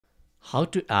How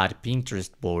to add Pinterest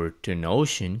board to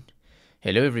Notion.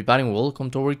 Hello everybody and welcome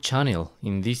to our channel.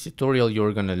 In this tutorial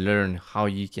you're gonna learn how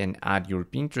you can add your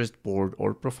Pinterest board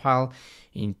or profile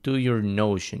into your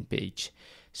Notion page.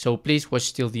 So please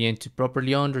watch till the end to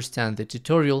properly understand the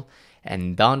tutorial,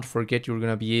 and don't forget you're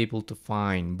gonna be able to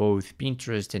find both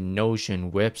Pinterest and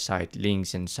Notion website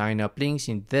links and sign up links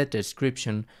in the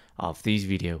description of this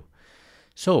video.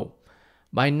 So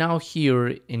by now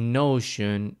here in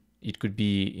Notion, it could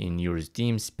be in your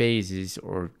Steam spaces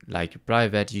or like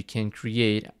private, you can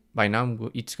create, by now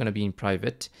it's going to be in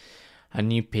private, a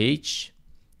new page.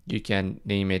 You can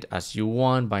name it as you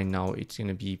want. By now it's going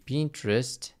to be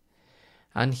Pinterest.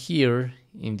 And here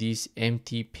in this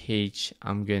empty page,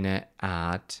 I'm going to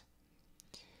add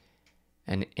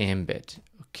an embed.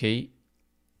 Okay,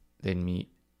 let me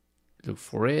look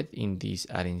for it in this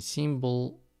adding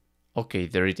symbol. Okay,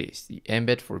 there it is, the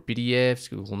embed for PDFs,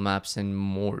 Google Maps, and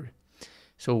more.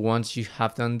 So once you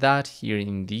have done that, here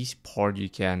in this part, you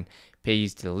can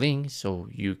paste the link so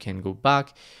you can go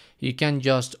back. You can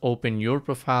just open your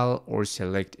profile or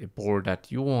select a board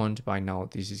that you want. By now,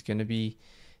 this is going to be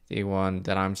the one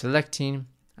that I'm selecting.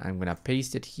 I'm going to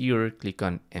paste it here, click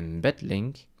on embed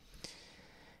link,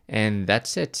 and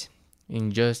that's it.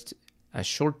 In just a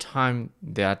short time,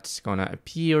 that's going to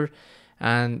appear,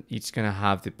 and it's gonna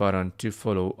have the button to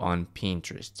follow on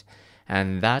Pinterest.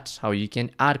 And that's how you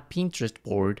can add Pinterest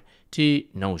board to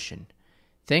Notion.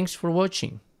 Thanks for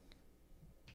watching.